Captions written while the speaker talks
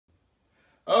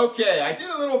Okay, I did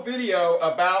a little video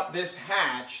about this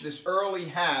hatch, this early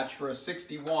hatch for a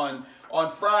 61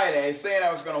 on Friday, saying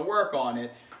I was going to work on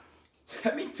it.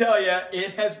 Let me tell you,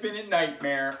 it has been a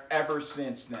nightmare ever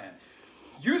since then.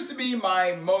 Used to be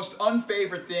my most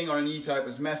unfavorite thing on an E-Type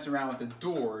was messing around with the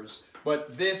doors,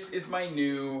 but this is my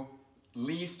new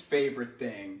least favorite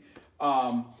thing.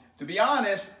 To be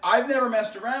honest, I've never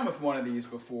messed around with one of these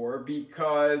before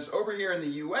because over here in the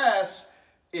US,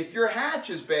 if your hatch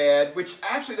is bad, which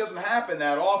actually doesn't happen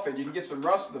that often, you can get some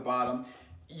rust at the bottom,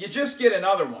 you just get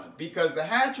another one because the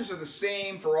hatches are the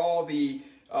same for all the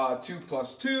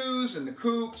 2+2s and the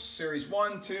coupes, series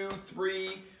 1, 2,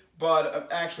 3, but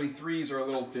actually 3s are a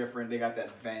little different. They got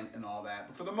that vent and all that,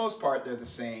 but for the most part, they're the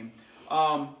same.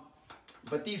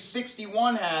 But these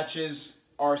 61 hatches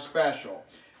are special.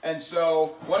 And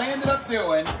so what I ended up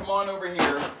doing, come on over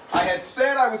here, I had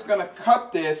said I was going to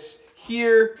cut this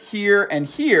here, here, and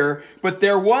here, but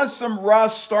there was some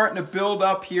rust starting to build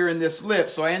up here in this lip,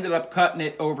 so I ended up cutting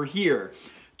it over here.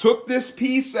 Took this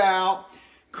piece out,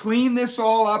 cleaned this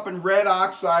all up and red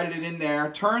oxided it in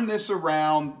there, turned this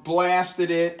around,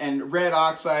 blasted it, and red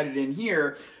oxided in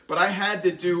here, but I had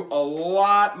to do a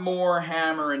lot more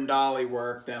hammer and dolly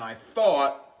work than I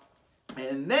thought.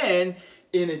 And then,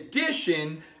 in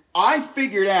addition, I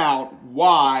figured out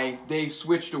why they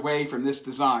switched away from this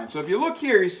design. So if you look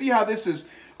here, you see how this is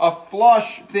a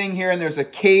flush thing here, and there's a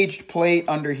caged plate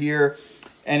under here,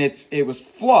 and it was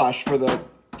flush for the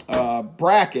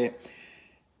bracket.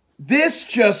 This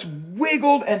just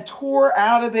wiggled and tore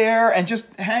out of there, and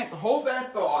just hold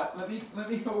that thought. Let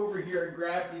me go over here and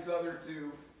grab these other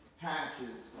two hatches.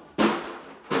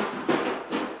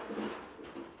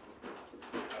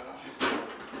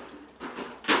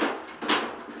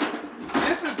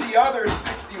 This is the other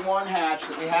 61 hatch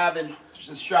that we have in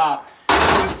the shop.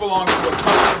 This belongs to a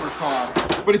customer car.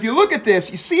 But if you look at this,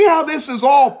 you see how this is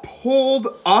all pulled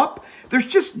up? There's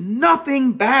just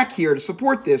nothing back here to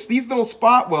support this. These little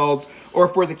spot welds are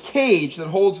for the cage that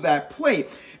holds that plate.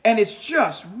 And it's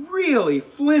just really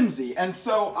flimsy. And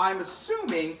so I'm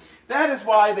assuming that is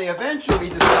why they eventually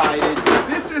decided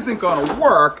this isn't going to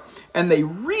work. And they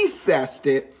recessed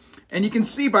it. And you can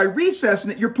see by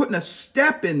recessing it, you're putting a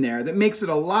step in there that makes it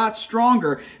a lot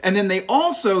stronger. And then they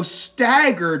also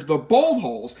staggered the bolt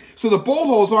holes. So the bolt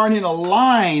holes aren't in a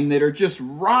line that are just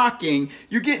rocking.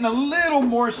 You're getting a little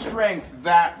more strength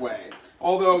that way.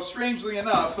 Although, strangely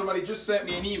enough, somebody just sent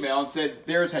me an email and said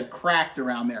theirs had cracked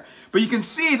around there. But you can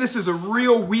see this is a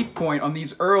real weak point on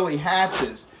these early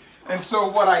hatches. And so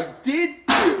what I did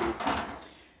do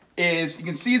is, you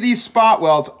can see these spot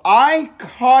welds. I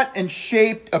cut and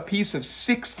shaped a piece of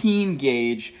 16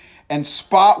 gauge and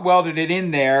spot welded it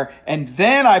in there, and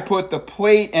then I put the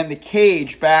plate and the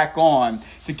cage back on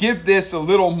to give this a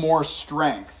little more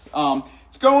strength.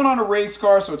 It's going on a race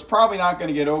car, so it's probably not going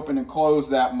to get open and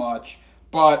closed that much,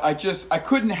 but I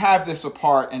couldn't have this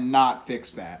apart and not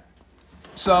fix that.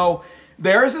 So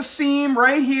there's a seam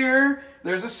right here.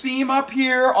 There's a seam up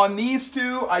here on these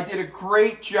two. I did a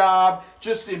great job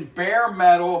just in bare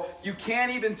metal. You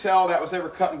can't even tell that was ever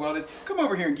cut and welded. Come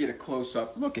over here and get a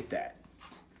close-up. Look at that.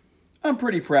 I'm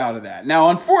pretty proud of that. Now,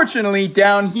 unfortunately,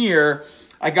 down here,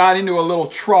 I got into a little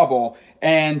trouble,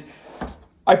 and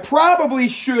I probably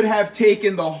should have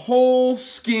taken the whole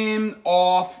skin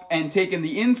off and taken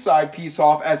the inside piece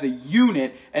off as a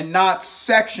unit and not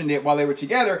sectioned it while they were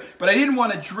together, but I didn't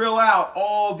want to drill out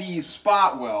all these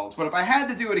spot welds. But if I had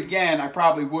to do it again, I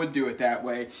probably would do it that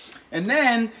way. And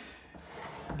then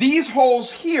these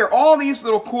holes here, all these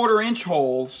little 1/4-inch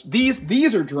holes,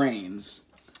 these are drains,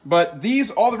 but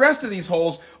all the rest of these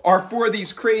holes are for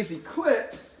these crazy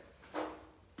clips.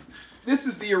 This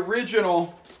is the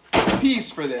original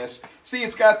piece for this. See,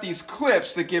 it's got these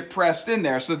clips that get pressed in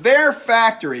there. So they're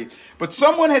factory, but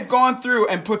someone had gone through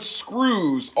and put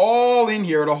screws all in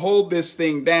here to hold this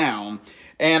thing down,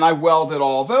 and I welded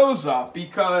all those up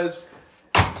because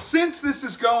since this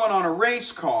is going on a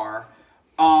race car,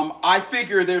 I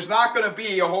figure there's not going to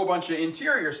be a whole bunch of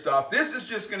interior stuff. This is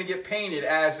just going to get painted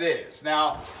as is.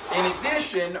 Now, in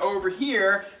addition, over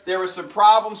here, there were some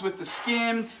problems with the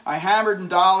skin. I hammered and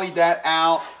dollied that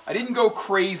out. I didn't go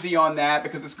crazy on that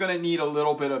because it's going to need a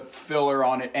little bit of filler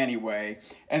on it anyway.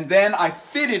 And then I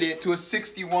fitted it to a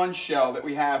 61 shell that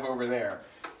we have over there.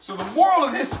 So the moral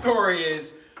of this story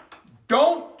is,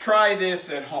 don't try this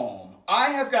at home.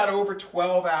 I have got over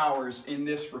 12 hours in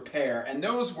this repair, and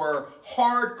those were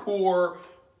hardcore,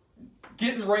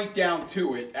 getting right down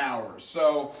to it hours.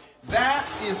 So that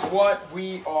is what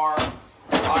we are,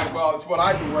 well, it's what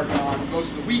I've been working on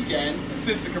most of the weekend. And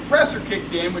since the compressor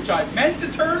kicked in, which I meant to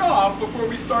turn off before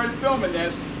we started filming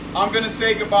this, I'm going to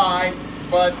say goodbye.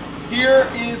 But Here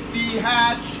is the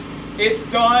hatch. It's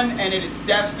done and it is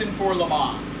destined for Le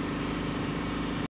Mans.